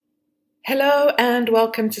Hello and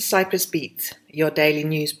welcome to Cyprus Beat, your daily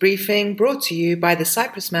news briefing brought to you by the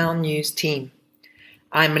Cyprus Mail news team.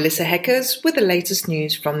 I'm Melissa Heckers with the latest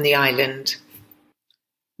news from the island.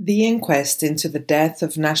 The inquest into the death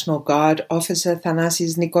of National Guard officer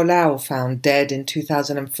Thanasis Nicolaou, found dead in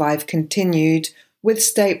 2005, continued, with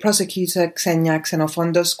state prosecutor Xenia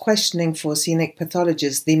Xenophontos questioning forensic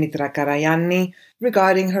pathologist Dimitra Karayianni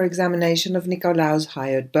regarding her examination of Nicolaou's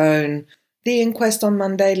hyoid bone. The inquest on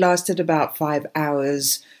Monday lasted about 5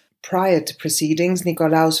 hours. Prior to proceedings,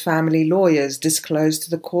 Nicolaou's family lawyers disclosed to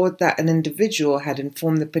the court that an individual had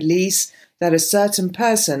informed the police that a certain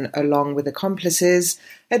person, along with accomplices,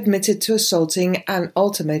 admitted to assaulting and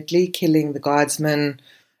ultimately killing the guardsman.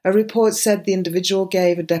 A report said the individual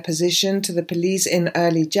gave a deposition to the police in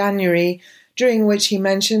early January, during which he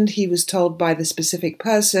mentioned he was told by the specific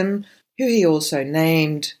person, who he also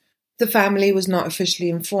named. The family was not officially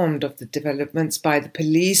informed of the developments by the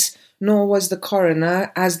police, nor was the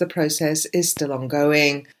coroner, as the process is still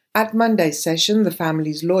ongoing. At Monday's session, the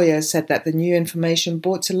family's lawyer said that the new information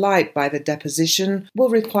brought to light by the deposition will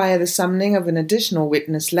require the summoning of an additional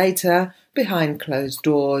witness later, behind closed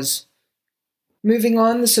doors. Moving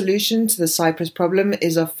on, the solution to the Cyprus problem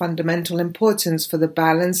is of fundamental importance for the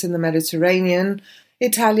balance in the Mediterranean,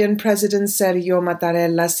 Italian President Sergio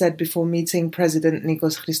Mattarella said before meeting President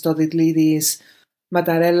Nikos Christodoulides.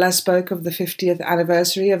 Mattarella spoke of the 50th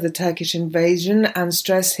anniversary of the Turkish invasion and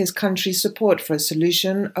stressed his country's support for a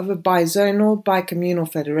solution of a bizonal,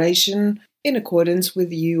 bicommunal federation in accordance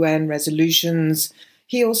with UN resolutions.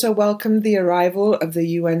 He also welcomed the arrival of the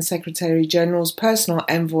UN Secretary-General's personal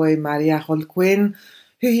envoy, Maria Holquin,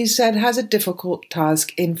 who he said has a difficult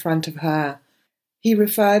task in front of her. He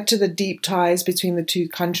referred to the deep ties between the two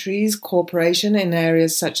countries, cooperation in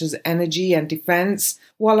areas such as energy and defence,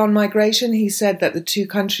 while on migration he said that the two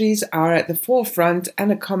countries are at the forefront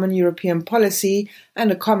and a common European policy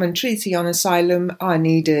and a common treaty on asylum are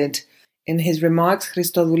needed. In his remarks,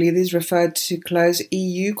 Christodoulides referred to close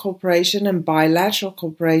EU cooperation and bilateral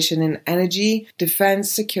cooperation in energy,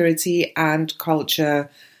 defence, security and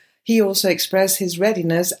culture. He also expressed his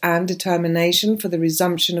readiness and determination for the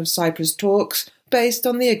resumption of Cyprus talks based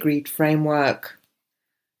on the agreed framework.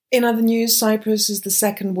 In other news, Cyprus is the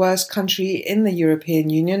second worst country in the European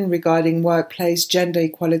Union regarding workplace gender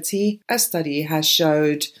equality, a study has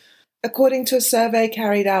showed. According to a survey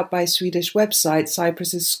carried out by Swedish website,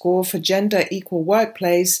 Cyprus's score for gender equal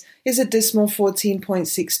workplace is a dismal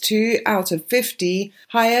 14.62 out of 50,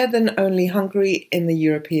 higher than only Hungary in the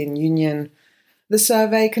European Union. The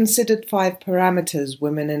survey considered 5 parameters: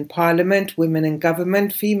 women in parliament, women in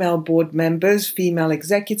government, female board members, female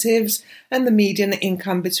executives, and the median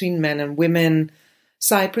income between men and women.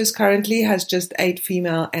 Cyprus currently has just 8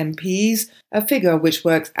 female MPs, a figure which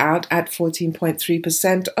works out at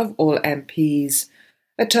 14.3% of all MPs.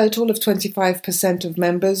 A total of 25% of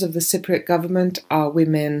members of the Cypriot government are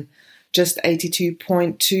women. Just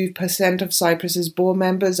 82.2% of Cyprus's board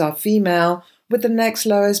members are female, with the next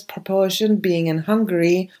lowest proportion being in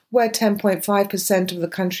Hungary, where 10.5% of the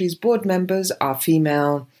country's board members are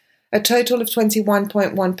female. A total of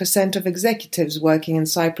 21.1% of executives working in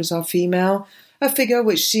Cyprus are female, a figure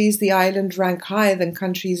which sees the island rank higher than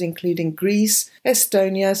countries including Greece,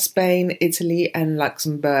 Estonia, Spain, Italy and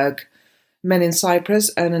Luxembourg. Men in Cyprus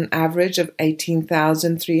earn an average of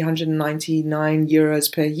 €18,399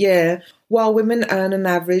 per year, while women earn an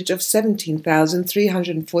average of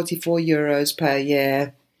 €17,344 per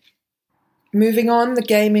year. Moving on, the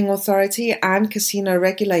Gaming Authority and Casino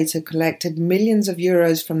Regulator collected millions of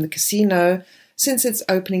euros from the casino since its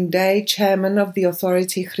opening day, Chairman of the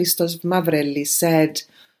authority Christos Mavrelis said.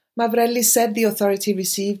 Mavrelis said the authority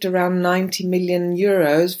received around €90 million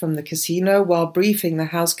from the casino while briefing the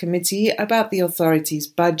House Committee about the authority's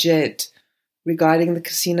budget. Regarding the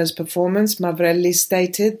casino's performance, Mavrelis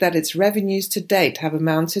stated that its revenues to date have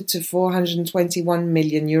amounted to €421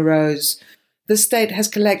 million. The state has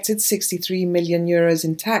collected €63 million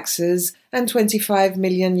in taxes and €25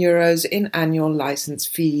 million in annual license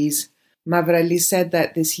fees. Mavrelis said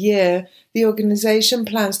that this year, the organization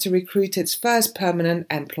plans to recruit its first permanent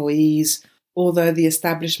employees. Although the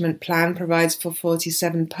establishment plan provides for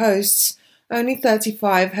 47 posts, only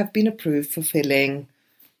 35 have been approved for filling.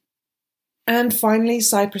 And finally,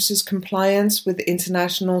 Cyprus's compliance with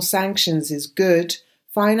international sanctions is good,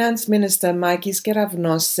 Finance Minister Makis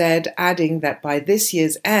Keravnos said, adding that by this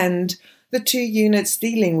year's end, the 2 units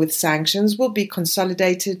dealing with sanctions will be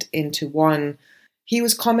consolidated into one. He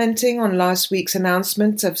was commenting on last week's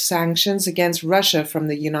announcement of sanctions against Russia from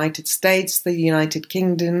the United States, the United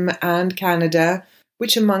Kingdom and Canada,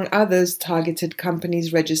 which among others targeted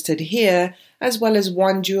companies registered here, as well as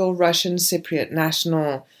one dual Russian Cypriot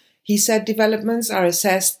national. He said developments are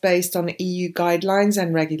assessed based on EU guidelines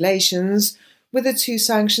and regulations, with the two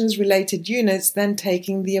sanctions-related units then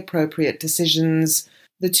taking the appropriate decisions.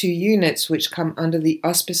 The two units, which come under the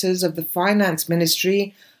auspices of the Finance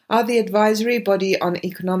Ministry, are the Advisory Body on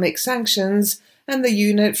Economic Sanctions and the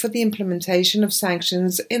Unit for the Implementation of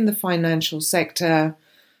Sanctions in the Financial Sector.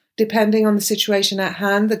 Depending on the situation at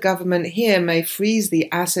hand, the government here may freeze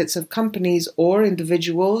the assets of companies or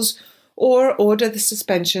individuals or order the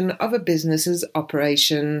suspension of a business's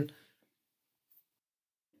operation.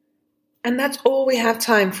 And that's all we have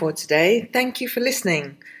time for today. Thank you for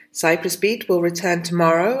listening. Cyprus Beat will return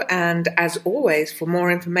tomorrow, and as always, for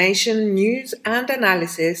more information, news and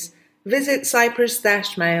analysis, visit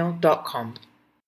cyprus-mail.com.